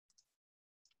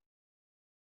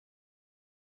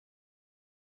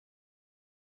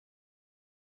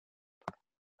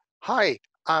Hi,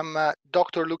 I'm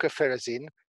Dr. Luca Ferasin,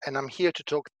 and I'm here to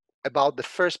talk about the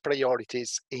first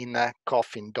priorities in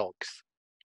coughing dogs.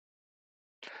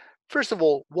 First of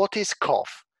all, what is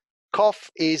cough?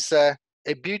 Cough is a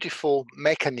beautiful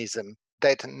mechanism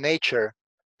that nature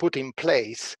put in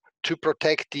place to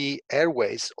protect the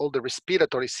airways or the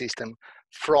respiratory system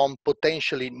from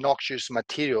potentially noxious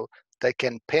material that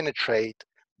can penetrate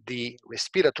the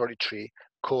respiratory tree,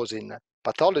 causing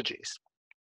pathologies.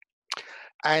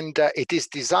 And it is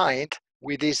designed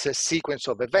with this sequence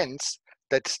of events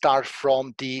that start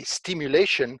from the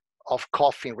stimulation of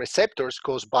coughing receptors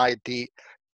caused by the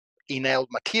inhaled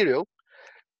material,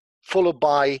 followed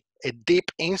by a deep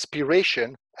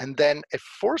inspiration and then a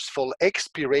forceful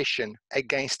expiration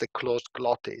against the closed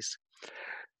glottis.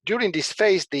 During this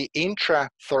phase, the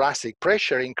intrathoracic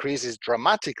pressure increases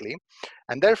dramatically,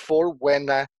 and therefore, when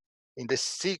in the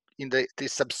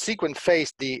subsequent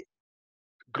phase, the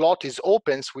glottis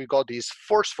opens, we got this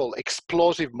forceful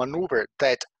explosive maneuver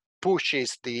that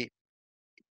pushes the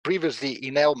previously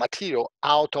inhaled material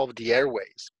out of the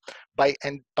airways. By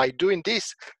doing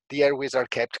this, the airways are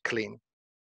kept clean.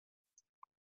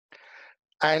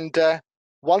 And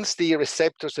once the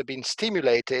receptors have been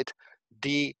stimulated,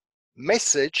 the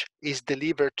message is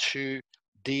delivered to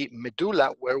the medulla,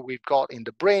 where we've got in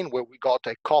the brain, where we got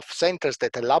cough centers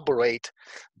that elaborate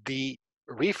the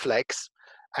reflex,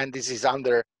 and this is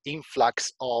under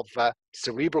influx of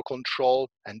cerebral control,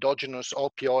 endogenous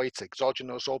opioids,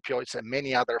 exogenous opioids, and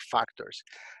many other factors.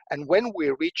 And when we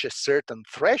reach a certain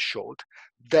threshold,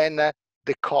 then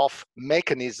the cough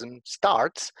mechanism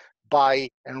starts by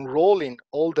enrolling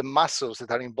all the muscles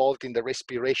that are involved in the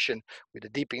respiration with a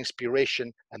deep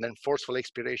inspiration and then forceful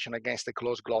expiration against the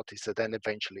closed glottis, and then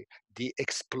eventually the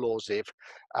explosive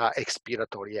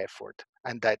expiratory effort,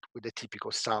 and that with the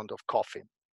typical sound of coughing.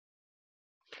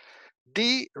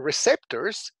 The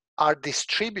receptors are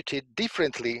distributed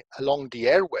differently along the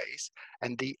airways,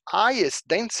 and the highest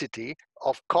density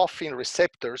of coughing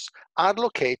receptors are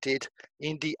located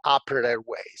in the upper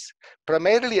airways,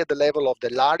 primarily at the level of the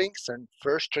larynx and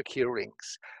first tracheal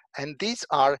rings. And these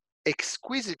are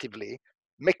exquisitely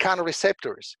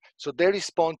mechanoreceptors. So they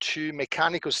respond to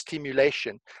mechanical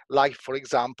stimulation, like, for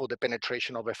example, the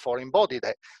penetration of a foreign body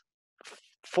that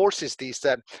forces this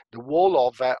the wall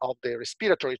of the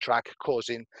respiratory tract,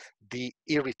 causing the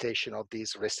irritation of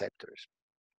these receptors.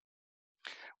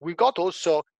 We got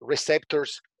also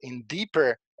receptors in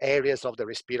deeper areas of the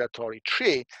respiratory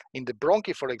tree. In the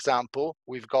bronchi, for example,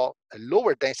 we've got a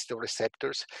lower density of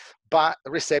receptors, but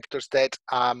receptors that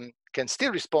can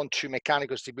still respond to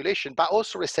mechanical stimulation, but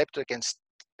also receptors can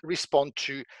respond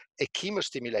to a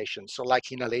chemostimulation, so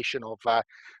like inhalation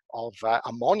of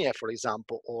ammonia, for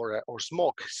example, or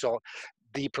smoke. So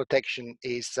the protection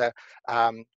is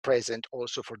present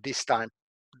also for this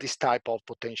type of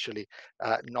potentially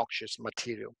noxious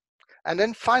material. And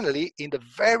then finally, in the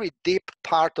very deep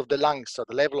part of the lungs, so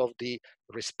the level of the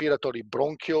respiratory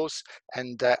bronchioles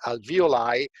and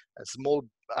alveoli, small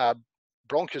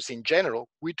bronchioles in general,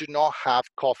 we do not have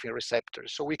coughing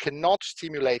receptors. So we cannot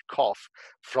stimulate cough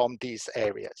from these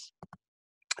areas.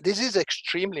 This is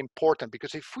extremely important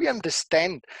because if we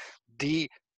understand the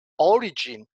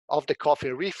origin of the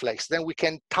coughing reflex, then we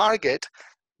can target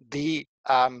the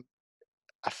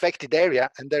affected area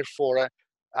and therefore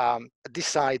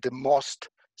decide the most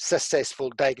successful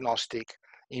diagnostic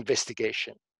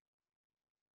investigation.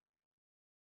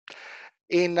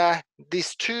 In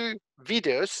these two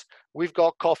videos, we've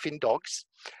got coughing dogs,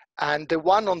 and the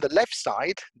one on the left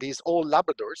side, these old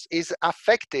Labradors, is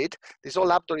affected, this old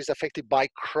Labrador is affected by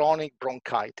chronic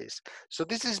bronchitis. So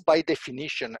this is by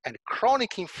definition a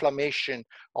chronic inflammation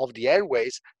of the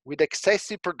airways with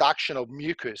excessive production of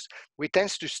mucus, which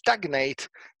tends to stagnate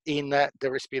in the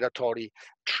respiratory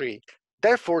tree.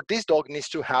 Therefore, this dog needs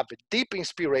to have a deep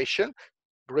inspiration,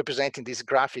 representing this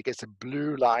graphic as a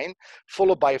blue line,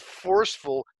 followed by a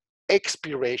forceful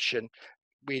expiration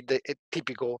with a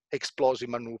typical explosive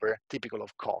maneuver, typical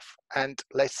of cough. And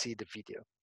let's see the video.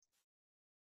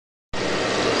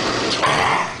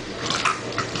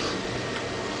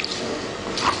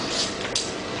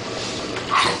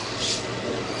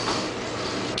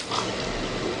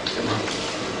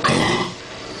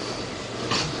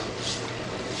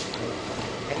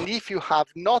 And if you have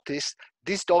noticed,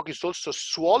 this dog is also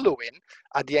swallowing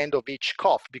at the end of each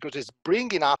cough because it's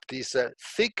bringing up this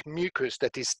thick mucus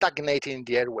that is stagnating in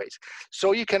the airways.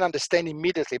 So you can understand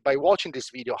immediately by watching this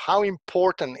video how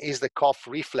important is the cough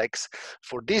reflex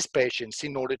for these patients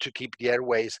in order to keep the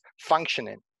airways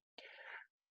functioning.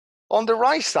 On the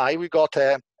right side, we got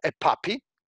a puppy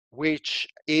which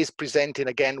is presenting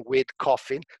again with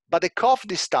coughing, but the cough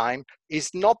this time is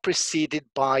not preceded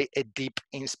by a deep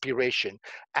inspiration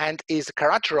and is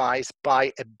characterized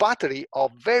by a battery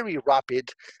of very rapid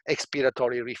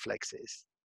expiratory reflexes.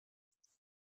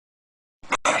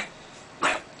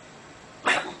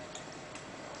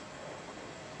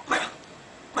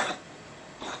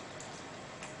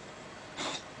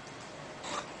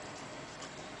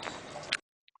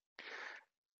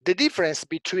 The difference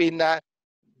between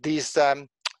these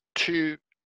two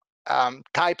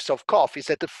types of cough is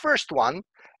that the first one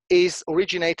is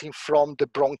originating from the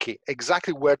bronchi,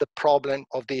 exactly where the problem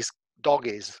of this dog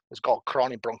is. It's got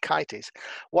chronic bronchitis,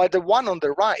 while the one on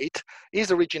the right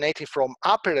is originating from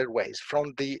upper airways,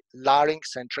 from the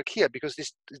larynx and trachea, because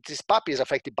this puppy is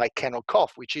affected by kennel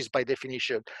cough, which is by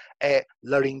definition a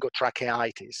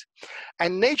laryngotracheitis.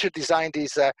 And nature designed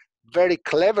this very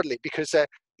cleverly, because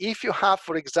if you have,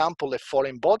 for example, a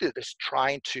foreign body that's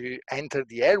trying to enter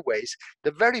the airways,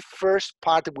 the very first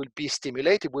part that will be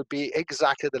stimulated will be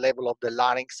exactly the level of the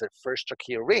larynx, the first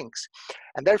tracheal rings.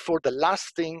 And therefore, the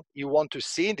last thing you want to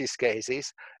see in these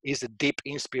cases is a deep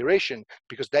inspiration,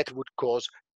 because that would cause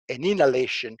an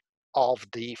inhalation of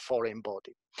the foreign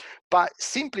body. But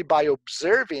simply by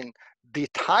observing the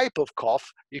type of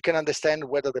cough, you can understand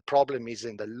whether the problem is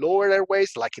in the lower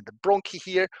airways, like in the bronchi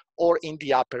here, or in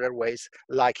the upper airways,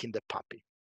 like in the puppy.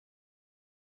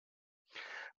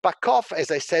 But cough,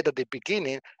 as I said at the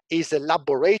beginning, is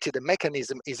elaborated, the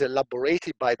mechanism is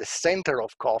elaborated by the center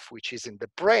of cough, which is in the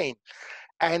brain.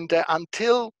 And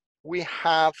until we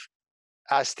have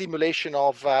a stimulation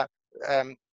of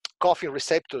coughing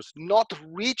receptors not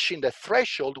reaching the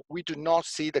threshold, we do not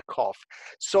see the cough.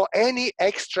 So any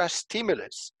extra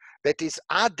stimulus that is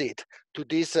added to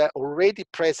this already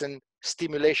present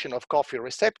stimulation of coughing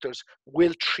receptors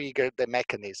will trigger the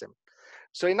mechanism.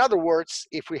 So in other words,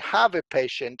 if we have a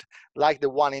patient like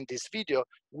the one in this video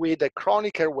with a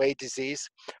chronic airway disease,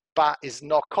 but is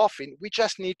not coughing, we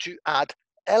just need to add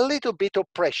a little bit of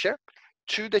pressure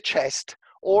to the chest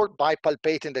or by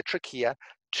palpating the trachea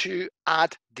to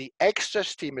add the extra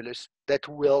stimulus that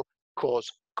will cause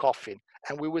coughing.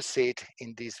 And we will see it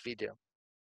in this video.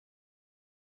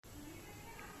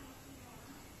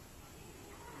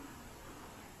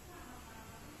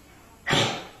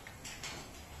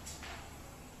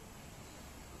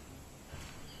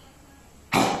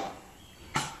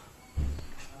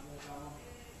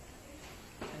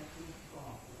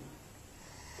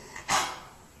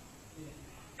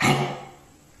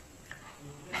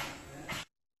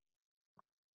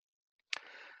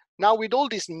 Now, with all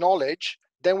this knowledge,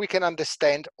 then we can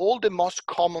understand all the most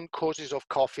common causes of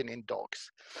coughing in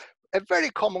dogs. A very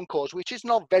common cause, which is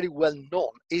not very well known,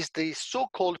 is the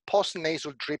so-called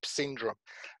postnasal drip syndrome.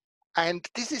 And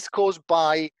this is caused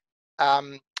by a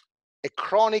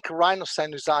chronic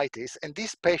rhinosinusitis, and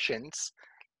these patients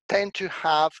tend to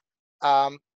have a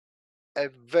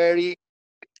very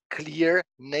clear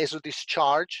nasal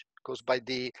discharge caused by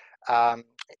the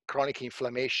chronic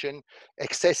inflammation,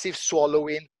 excessive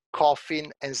swallowing, coughing,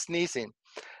 and sneezing.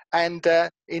 And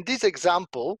in this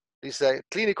example, this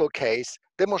clinical case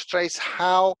demonstrates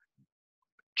how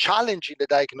challenging the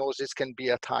diagnosis can be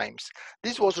at times.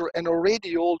 This was an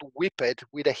already old whippet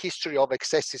with a history of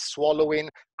excessive swallowing,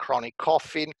 chronic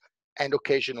coughing, and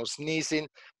occasional sneezing.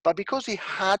 But because he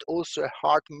had also a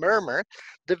heart murmur,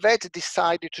 the vet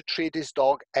decided to treat this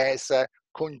dog as a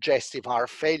congestive heart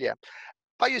failure.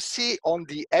 But you see on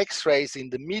the x-rays in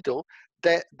the middle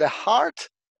that the heart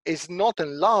is not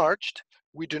enlarged.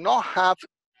 We do not have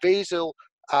vasal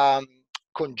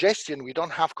congestion. We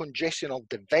don't have congestion of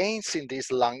the veins in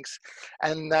these lungs,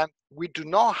 and we do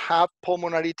not have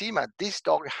pulmonary edema. This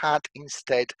dog had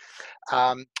instead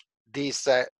this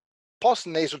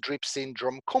postnasal drip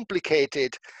syndrome,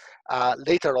 complicated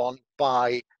later on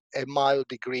by a mild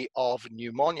degree of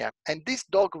pneumonia. And this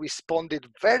dog responded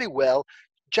very well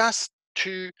just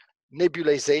to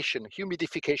nebulization,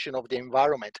 humidification of the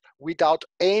environment without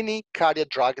any cardiac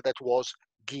drug that was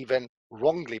given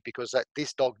wrongly, because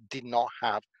this dog did not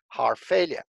have heart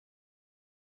failure.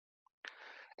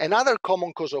 Another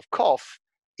common cause of cough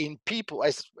in people,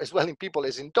 as well in people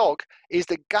as in dog, is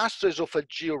the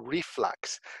gastroesophageal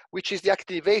reflux, which is the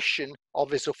activation of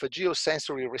esophageal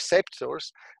sensory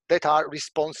receptors that are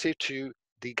responsive to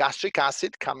the gastric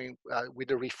acid coming with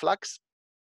the reflux.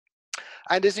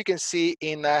 And as you can see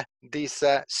in this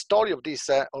story of this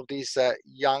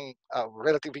young,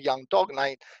 relatively young dog,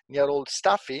 9-year-old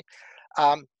Staffy,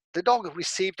 the dog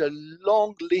received a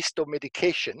long list of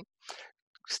medication,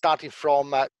 starting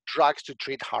from drugs to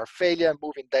treat heart failure,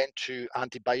 moving then to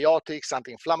antibiotics,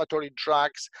 anti-inflammatory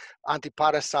drugs,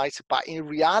 antiparasites. But in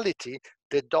reality,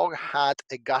 the dog had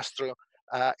a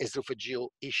gastroesophageal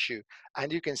issue.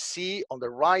 And you can see on the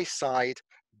right side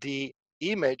the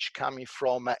image coming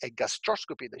from a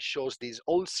gastroscopy that shows these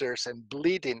ulcers and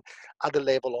bleeding at the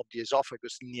level of the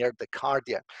esophagus near the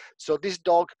cardia. So this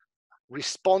dog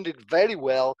responded very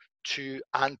well to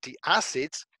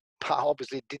antacids, but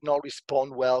obviously did not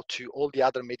respond well to all the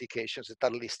other medications that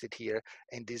are listed here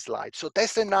in this slide. So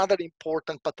that's another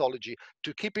important pathology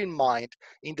to keep in mind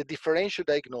in the differential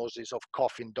diagnosis of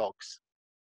cough in dogs.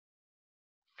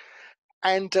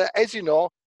 And as you know,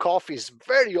 cough is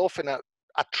very often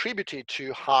attributed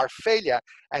to heart failure,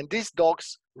 and these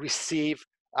dogs receive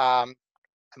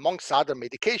amongst other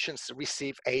medications,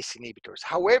 receive ACE inhibitors.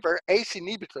 However, ACE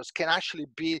inhibitors can actually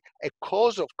be a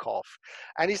cause of cough,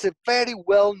 and it's a very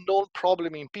well-known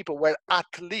problem in people where at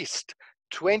least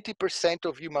 20%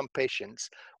 of human patients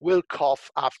will cough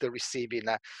after receiving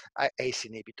ACE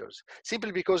inhibitors,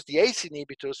 simply because the ACE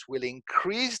inhibitors will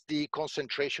increase the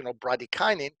concentration of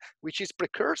bradykinin, which is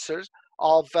precursors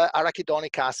of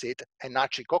arachidonic acid and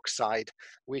nitric oxide,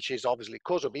 which is obviously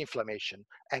cause of inflammation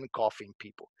and cough in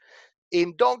people.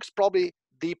 In dogs, probably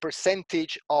the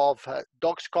percentage of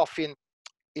dogs coughing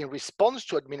in response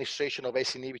to administration of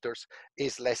ACE inhibitors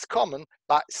is less common,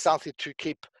 but something to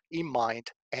keep in mind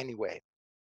anyway.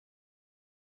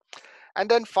 And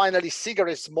then finally,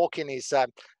 cigarette smoking is a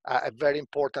very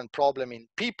important problem in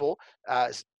people.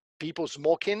 People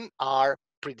smoking are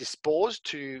predisposed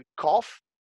to cough,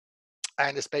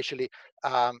 and especially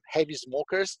heavy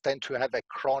smokers tend to have a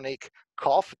chronic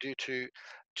cough due to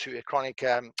a chronic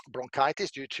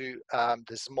bronchitis due to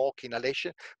the smoke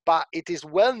inhalation. But it is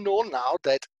well known now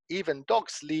that even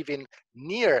dogs living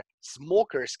near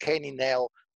smokers can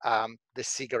inhale the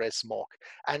cigarette smoke.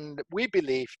 And we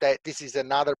believe that this is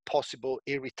another possible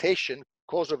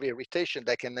cause of irritation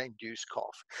that can induce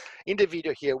cough. In the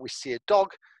video here, we see a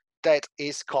dog that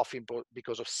is coughing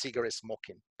because of cigarette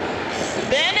smoking.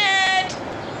 Bennett!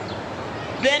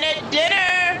 Bennett,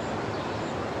 dinner!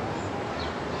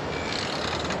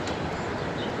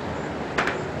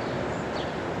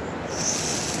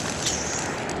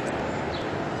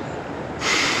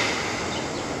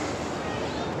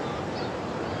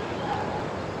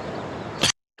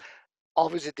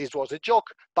 Obviously, this was a joke,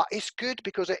 but it's good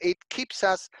because it keeps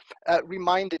us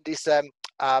reminded this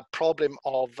problem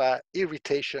of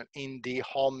irritation in the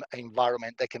home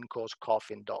environment that can cause cough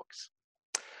in dogs.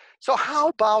 So how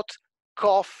about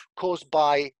cough caused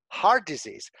by heart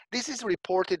disease? This is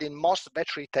reported in most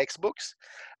veterinary textbooks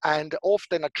and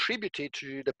often attributed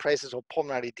to the presence of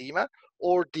pulmonary edema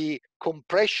or the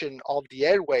compression of the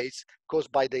airways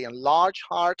caused by the enlarged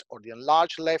heart or the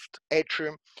enlarged left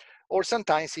atrium, or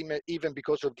sometimes even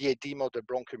because of the edema of the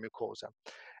bronchial mucosa.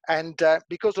 And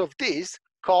because of this,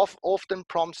 cough often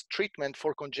prompts treatment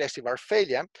for congestive heart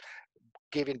failure,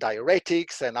 giving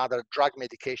diuretics and other drug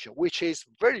medication, which is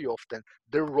very often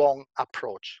the wrong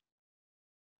approach.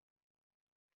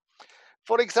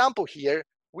 For example, here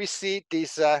we see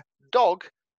this dog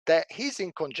that is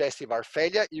in congestive heart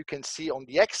failure. You can see on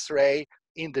the X-ray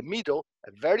in the middle,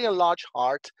 a very enlarged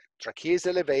heart, trachea is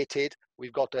elevated.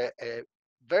 We've got a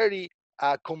very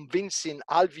convincing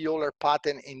alveolar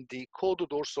pattern in the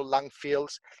caudal-dorsal lung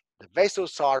fields. The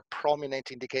vessels are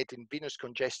prominent, indicating venous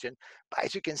congestion. But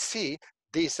as you can see,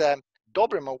 this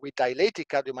Doberman with dilated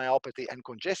cardiomyopathy and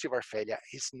congestive heart failure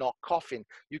is not coughing.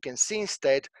 You can see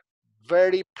instead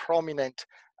very prominent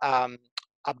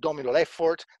abdominal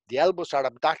effort. The elbows are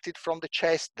abducted from the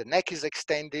chest, the neck is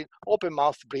extended, open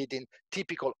mouth breathing,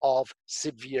 typical of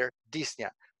severe dyspnea.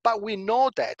 But we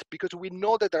know that because we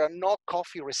know that there are no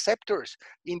coffee receptors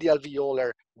in the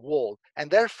alveolar wall, and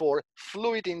therefore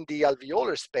fluid in the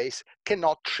alveolar space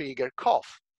cannot trigger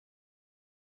cough.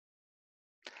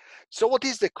 So what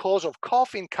is the cause of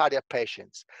cough in cardiac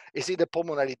patients? Is it the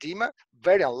pulmonary edema?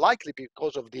 Very unlikely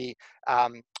because of the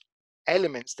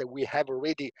elements that we have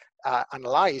already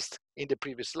analyzed in the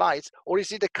previous slides, or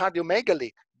is it the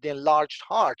cardiomegaly, the enlarged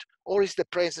heart, or is the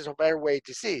presence of airway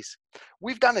disease?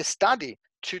 We've done a study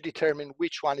to determine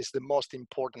which one is the most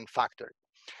important factor.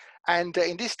 And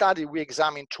in this study, we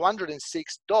examined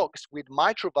 206 dogs with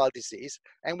mitral valve disease,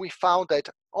 and we found that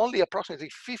only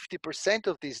approximately 50%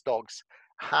 of these dogs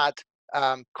had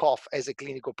cough as a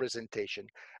clinical presentation.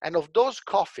 And of those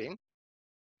coughing,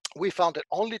 we found that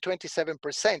only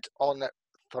 27% on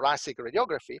thoracic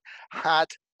radiography had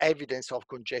evidence of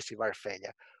congestive heart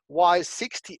failure, while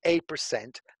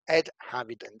 68% had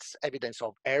evidence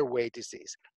of airway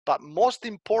disease. But most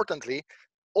importantly,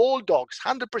 all dogs,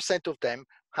 100% of them,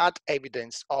 had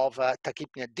evidence of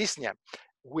tachypnea dyspnea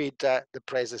with the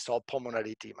presence of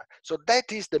pulmonary edema. So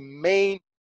that is the main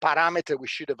parameter we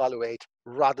should evaluate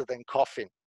rather than coughing.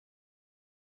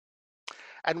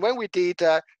 And when we did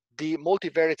the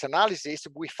multivariate analysis,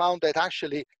 we found that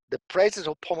actually the presence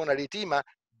of pulmonary edema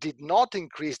did not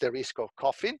increase the risk of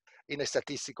coughing in a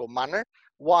statistical manner,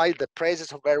 while the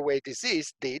presence of airway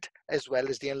disease did, as well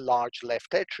as the enlarged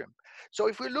left atrium. So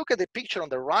if we look at the picture on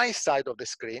the right side of the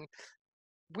screen,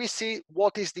 we see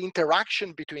what is the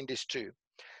interaction between these two.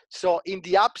 So in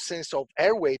the absence of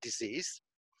airway disease,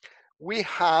 we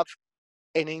have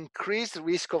an increased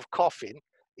risk of coughing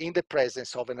in the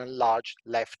presence of an enlarged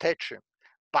left atrium.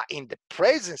 But in the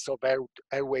presence of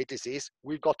airway disease,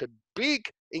 we got a big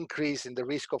increase in the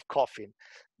risk of coughing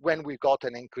when we got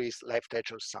an increased left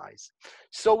atrial size.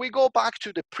 So we go back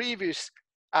to the previous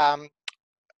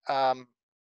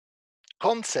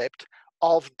concept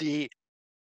of the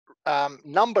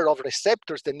number of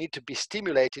receptors that need to be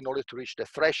stimulated in order to reach the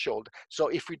threshold. So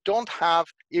if we don't have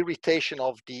irritation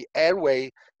of the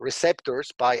airway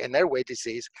receptors by an airway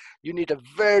disease, you need a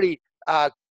very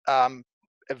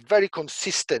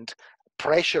consistent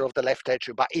pressure of the left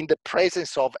atrium. But in the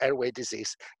presence of airway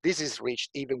disease, this is reached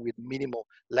even with minimal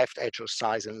left atrial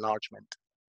size enlargement.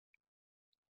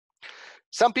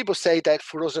 Some people say that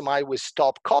furosemide will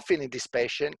stop coughing in this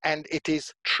patient, and it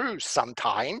is true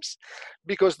sometimes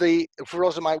because the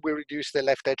furosemide will reduce the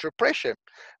left atrial pressure.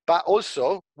 But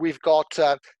also, we've got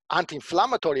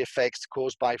anti-inflammatory effects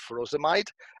caused by furosemide,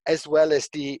 as well as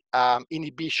the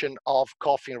inhibition of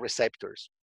coughing receptors.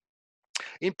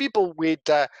 In people with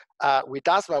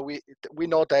asthma, we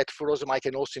know that furosemide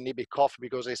can also inhibit cough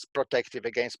because it's protective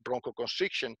against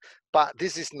bronchoconstriction, but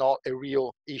this is not a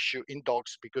real issue in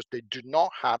dogs because they do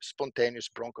not have spontaneous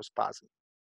bronchospasm.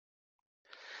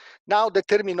 Now, the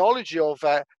terminology of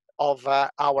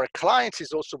our clients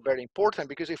is also very important,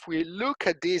 because if we look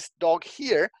at this dog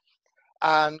here,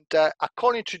 and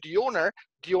according to the owner,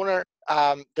 the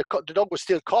dog was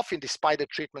still coughing despite the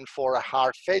treatment for a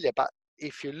heart failure, but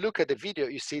if you look at the video,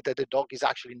 you see that the dog is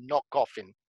actually not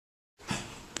coughing.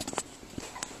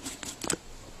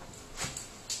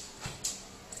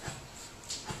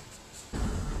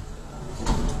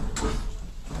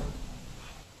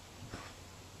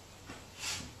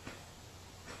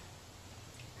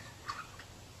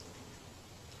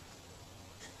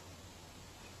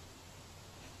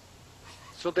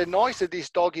 So the noise that this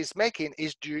dog is making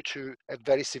is due to a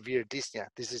very severe dyspnea.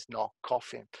 This is not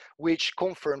coughing, which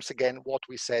confirms again what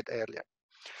we said earlier.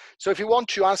 So if you want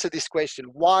to answer this question,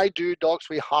 why do dogs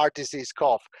with heart disease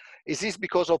cough? Is this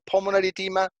because of pulmonary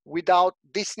edema without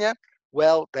dyspnea?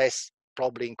 Well, that's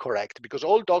probably incorrect, because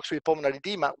all dogs with pulmonary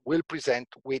edema will present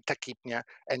with tachypnea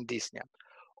and dyspnea.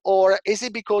 Or is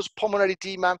it because pulmonary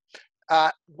edema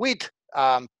with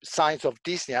signs of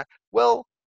dyspnea? Well,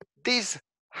 this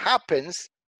happens,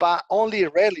 but only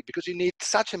rarely, because you need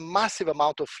such a massive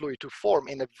amount of fluid to form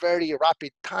in a very rapid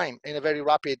time, in a very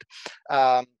rapid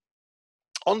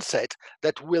onset,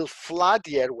 that will flood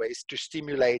the airways to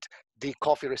stimulate the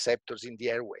coffee receptors in the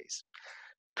airways.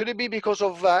 Could it be because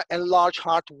of enlarged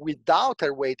heart without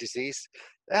airway disease?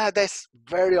 That's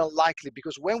very unlikely,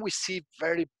 because when we see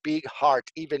very big heart,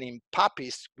 even in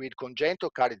puppies with congenital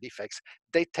cardiac defects,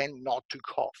 they tend not to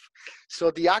cough.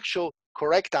 So the actual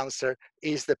correct answer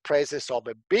is the presence of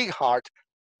a big heart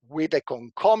with a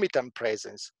concomitant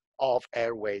presence of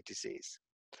airway disease.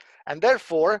 And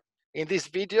therefore, in this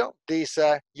video, this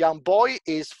young boy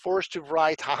is forced to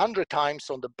write 100 times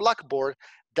on the blackboard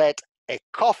that a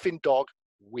coughing dog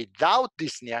without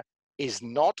dyspnea is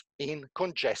not in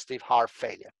congestive heart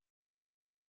failure.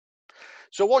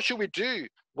 So what should we do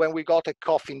when we got a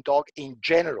coughing dog in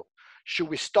general? Should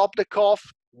we stop the cough?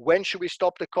 When should we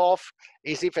stop the cough?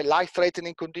 Is it a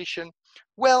life-threatening condition?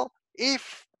 Well,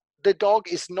 if the dog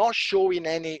is not showing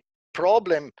any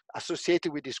problem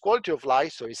associated with his quality of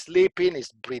life, so he's sleeping,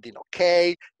 he's breathing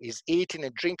okay, he's eating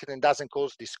and drinking and doesn't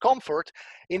cause discomfort,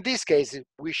 in this case,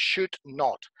 we should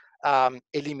not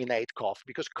eliminate cough,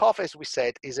 because cough, as we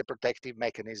said, is a protective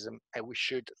mechanism, and we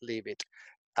should leave it.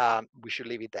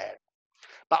 There.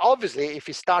 But obviously, if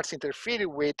it starts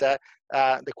interfering with the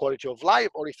quality of life,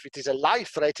 or if it is a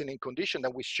life-threatening condition,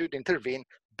 then we should intervene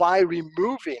by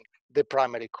removing the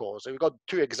primary cause. So we've got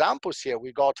two examples here.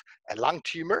 We got a lung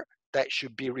tumor that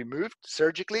should be removed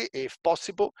surgically if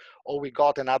possible, or we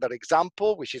got another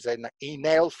example, which is an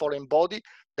inhaled foreign body.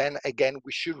 Then again,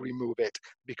 we should remove it,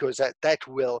 because that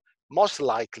will most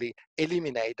likely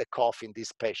eliminate the cough in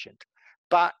this patient.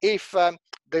 But if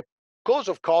the cause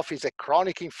of cough is a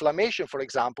chronic inflammation, for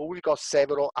example, we've got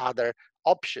several other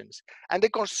options. And the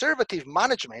conservative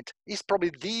management is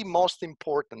probably the most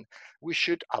important. We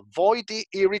should avoid the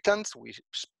irritants. We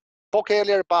spoke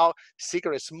earlier about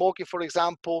cigarette smoking, for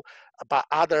example, but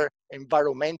other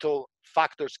environmental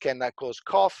factors can cause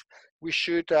cough. We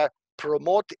should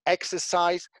promote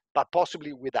exercise, but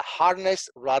possibly with a harness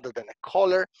rather than a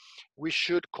collar. We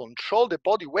should control the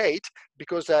body weight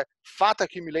because fat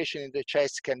accumulation in the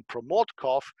chest can promote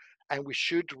cough, and we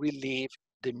should relieve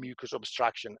the mucus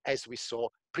obstruction, as we saw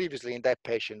previously in that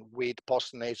patient with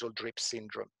postnasal drip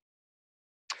syndrome.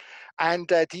 And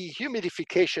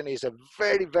dehumidification is a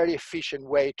very, very efficient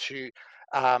way to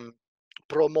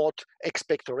promote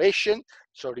expectoration,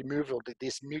 so removal of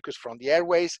this mucus from the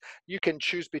airways. You can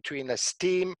choose between a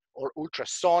steam or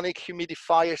ultrasonic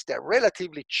humidifiers. They're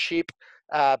relatively cheap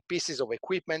pieces of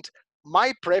equipment.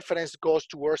 My preference goes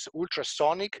towards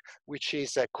ultrasonic, which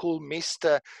is a cool mist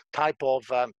type of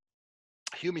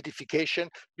humidification,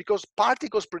 because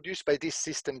particles produced by these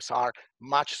systems are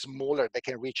much smaller. They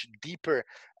can reach deeper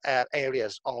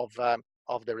areas of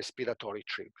the respiratory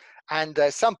tree. And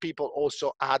some people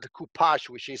also add coupage,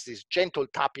 which is this gentle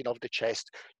tapping of the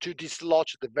chest to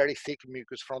dislodge the very thick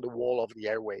mucus from the wall of the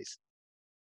airways.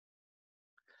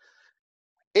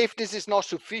 If this is not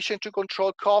sufficient to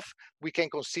control cough, we can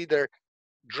consider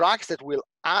drugs that will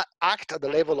act at the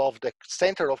level of the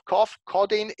center of cough.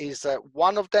 Codeine is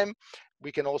one of them.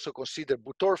 We can also consider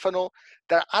butorphanol.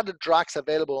 There are other drugs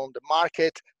available on the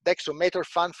market.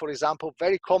 Dextromethorphan, for example,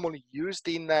 very commonly used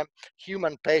in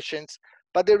human patients.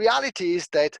 But the reality is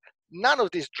that none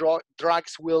of these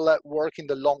drugs will work in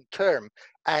the long term.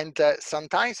 And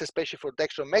sometimes, especially for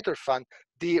dextromethorphan,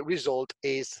 the result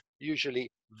is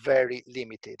usually very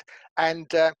limited. And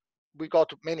we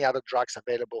got many other drugs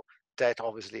available that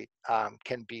obviously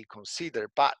can be considered.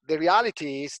 But the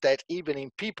reality is that even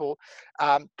in people,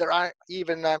 there are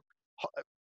even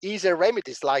easier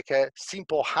remedies like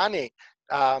simple honey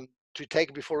to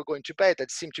take before going to bed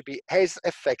that seem to be as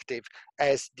effective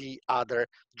as the other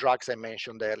drugs I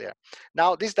mentioned earlier.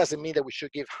 Now, this doesn't mean that we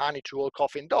should give honey to all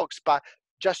coughing dogs, but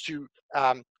just to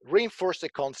reinforce the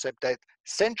concept that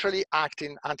centrally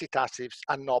acting antitussives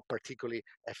are not particularly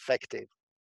effective.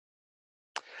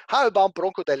 How about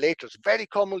bronchodilators? Very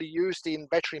commonly used in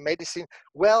veterinary medicine.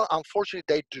 Well, unfortunately,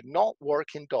 they do not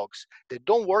work in dogs. They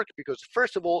don't work because,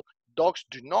 first of all, dogs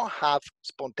do not have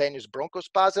spontaneous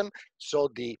bronchospasm, so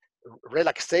the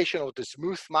relaxation of the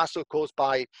smooth muscle caused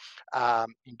by,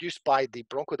 induced by the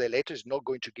bronchodilator is not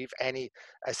going to give any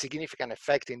significant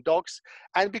effect in dogs.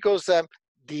 And because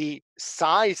the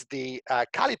size, the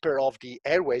caliper of the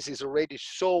airways is already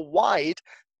so wide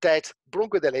that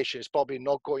bronchodilation is probably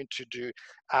not going to do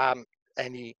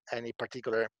any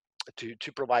particular,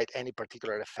 to provide any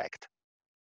particular effect.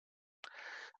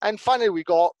 And finally, we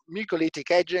got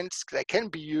mucolytic agents that can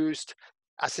be used.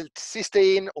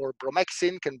 Acetylcysteine or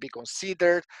bromhexine can be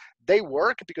considered. They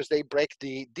work because they break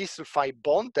the disulfide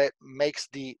bond that makes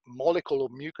the molecule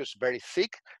of mucus very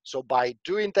thick. So by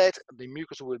doing that, the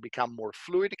mucus will become more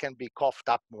fluid, can be coughed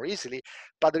up more easily,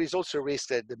 but there is also a risk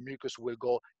that the mucus will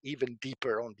go even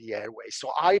deeper on the airway.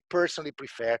 So I personally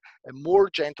prefer a more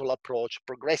gentle approach,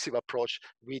 progressive approach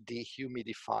with the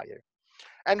humidifier.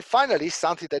 And finally,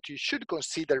 something that you should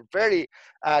consider very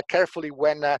carefully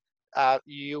when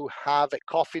you have a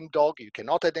coughing dog, you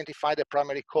cannot identify the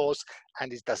primary cause,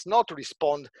 and it does not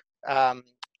respond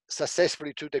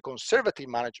successfully to the conservative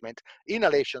management,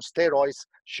 inhalation steroids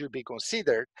should be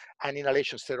considered, and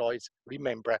inhalation steroids,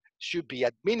 remember, should be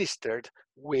administered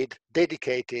with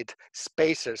dedicated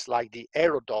spacers like the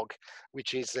AeroDog,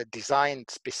 which is designed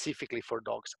specifically for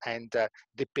dogs and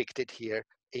depicted here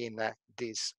in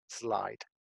this slide.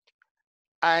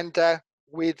 And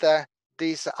with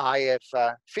this, I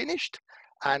have finished,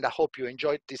 and I hope you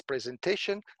enjoyed this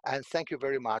presentation, and thank you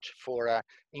very much for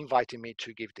inviting me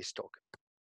to give this talk.